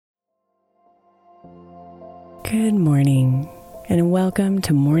Good morning, and welcome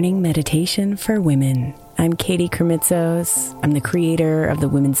to Morning Meditation for Women. I'm Katie Kermitzos. I'm the creator of the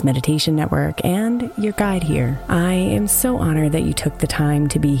Women's Meditation Network and your guide here. I am so honored that you took the time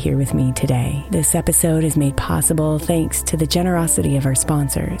to be here with me today. This episode is made possible thanks to the generosity of our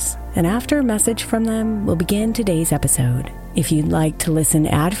sponsors. And after a message from them, we'll begin today's episode. If you'd like to listen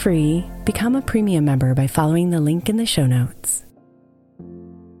ad-free, become a premium member by following the link in the show notes.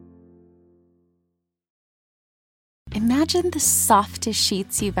 Imagine the softest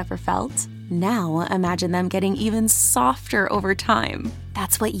sheets you've ever felt. Now imagine them getting even softer over time.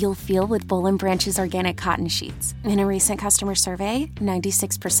 That's what you'll feel with Boll & Branch's organic cotton sheets. In a recent customer survey,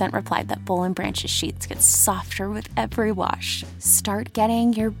 96% replied that Boll & Branch's sheets get softer with every wash. Start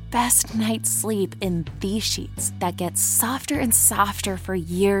getting your best night's sleep in these sheets that get softer and softer for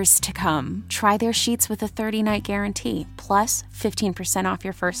years to come. Try their sheets with a 30-night guarantee, plus 15% off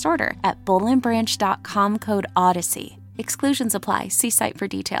your first order at bollandbranch.com code Odyssey. Exclusions apply. See site for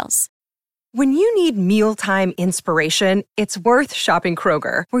details. When you need mealtime inspiration, it's worth shopping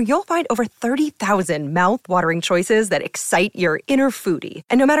Kroger, where you'll find over 30,000 mouth-watering choices that excite your inner foodie.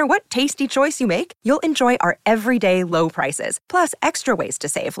 And no matter what tasty choice you make, you'll enjoy our everyday low prices, plus extra ways to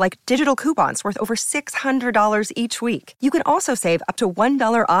save, like digital coupons worth over $600 each week. You can also save up to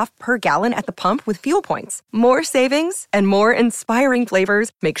 $1 off per gallon at the pump with fuel points. More savings and more inspiring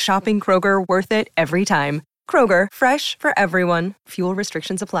flavors make shopping Kroger worth it every time. Kroger, fresh for everyone. Fuel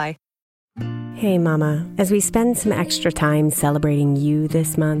restrictions apply. Hey Mama, as we spend some extra time celebrating you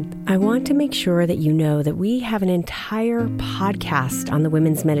this month, I want to make sure that you know that we have an entire podcast on the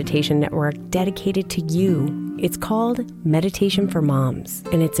Women's Meditation Network dedicated to you. It's called Meditation for Moms,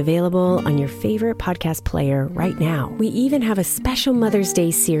 and it's available on your favorite podcast player right now. We even have a special Mother's Day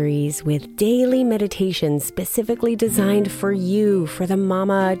series with daily meditations specifically designed for you, for the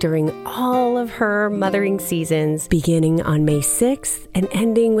mama, during all of her mothering seasons, beginning on May 6th and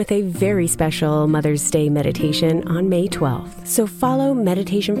ending with a very special Mother's Day meditation on May 12th. So follow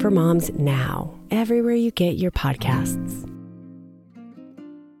Meditation for Moms now, everywhere you get your podcasts.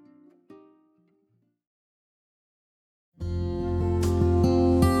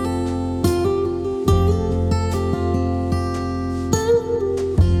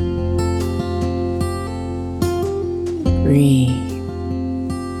 Breathe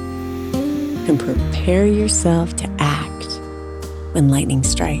and prepare yourself to act when lightning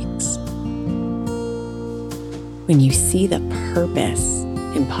strikes. When you see the purpose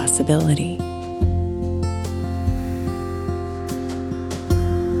in possibility.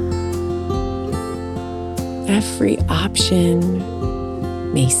 Every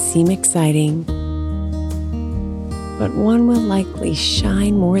option may seem exciting, but one will likely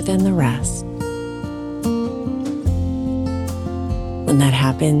shine more than the rest. When that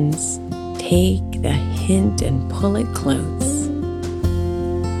happens, take the hint and pull it close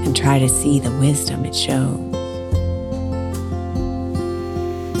and try to see the wisdom it shows.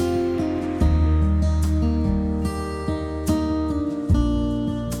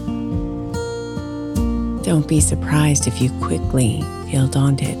 Don't be surprised if you quickly feel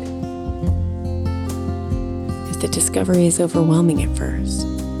daunted, if the discovery is overwhelming at first.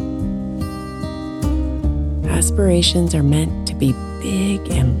 Aspirations are meant to be big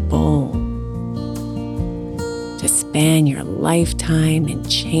and bold, to span your lifetime and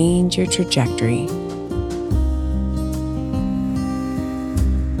change your trajectory.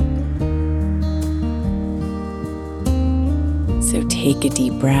 So take a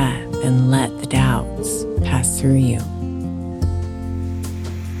deep breath and let the doubts pass through you.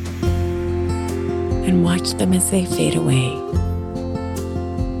 And watch them as they fade away.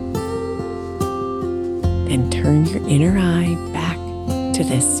 Then turn your inner eye back to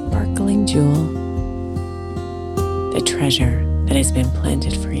this sparkling jewel, the treasure that has been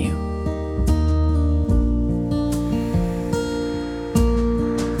planted for you.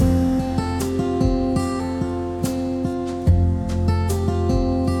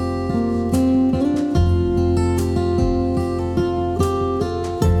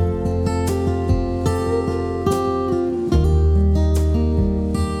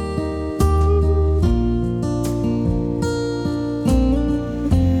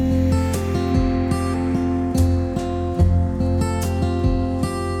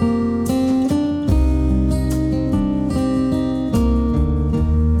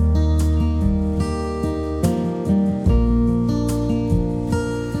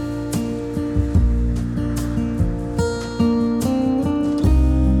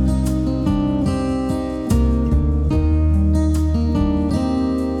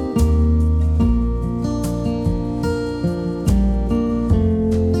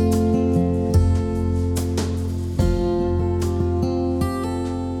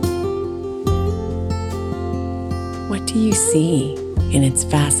 see in its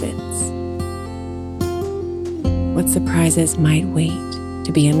facets? What surprises might wait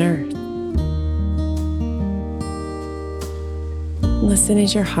to be unearthed? Listen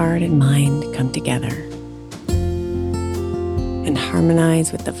as your heart and mind come together and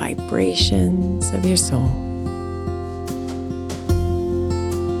harmonize with the vibrations of your soul.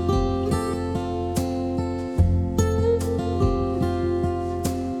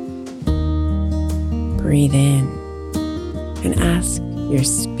 Breathe in and ask your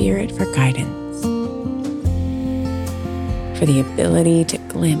spirit for guidance, for the ability to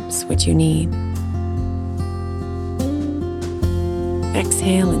glimpse what you need.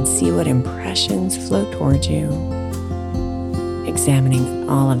 Exhale and see what impressions float toward you, examining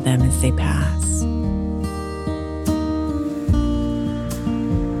all of them as they pass.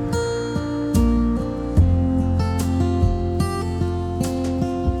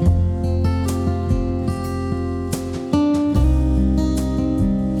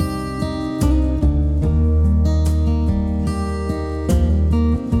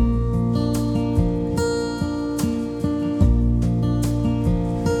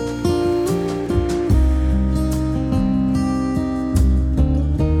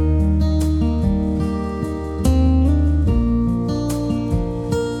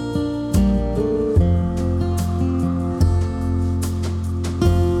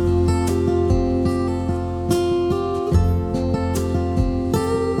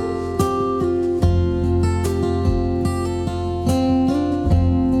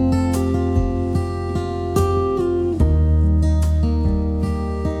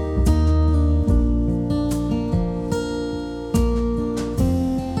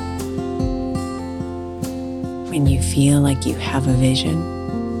 When you feel like you have a vision,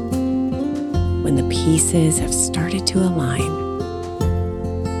 when the pieces have started to align,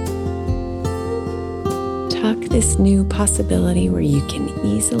 tuck this new possibility where you can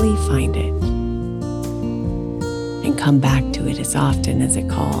easily find it and come back to it as often as it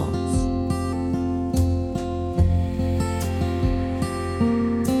calls.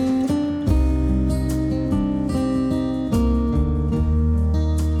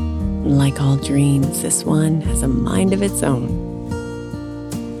 Like all dreams, this one has a mind of its own,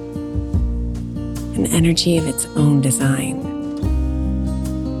 an energy of its own design.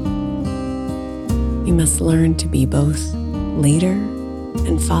 You must learn to be both leader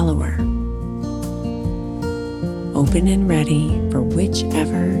and follower, open and ready for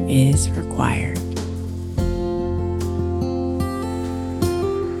whichever is required.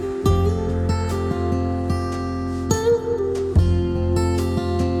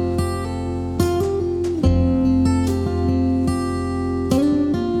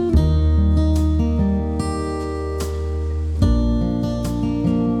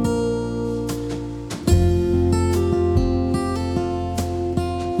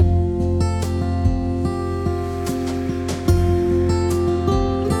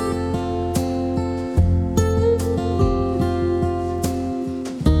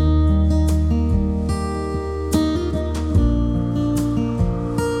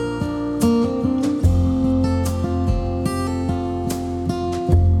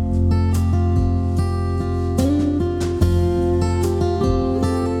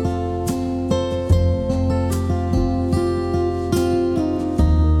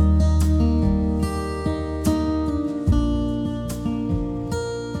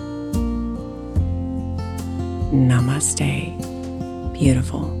 Namaste,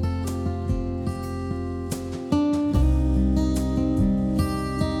 beautiful.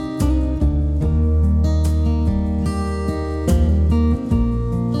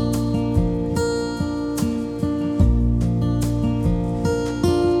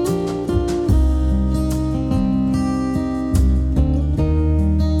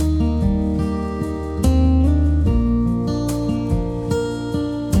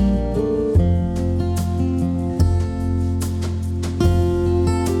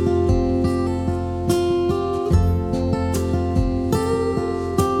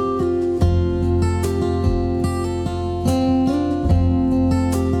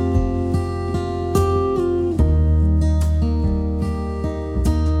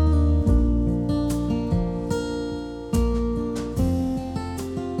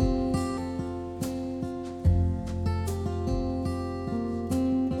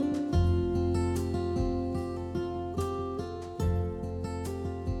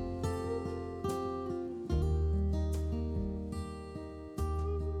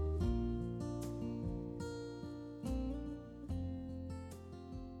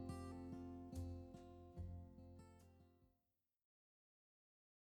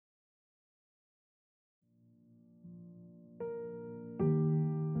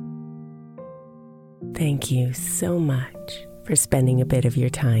 Thank you so much for spending a bit of your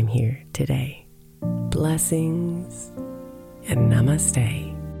time here today. Blessings and namaste.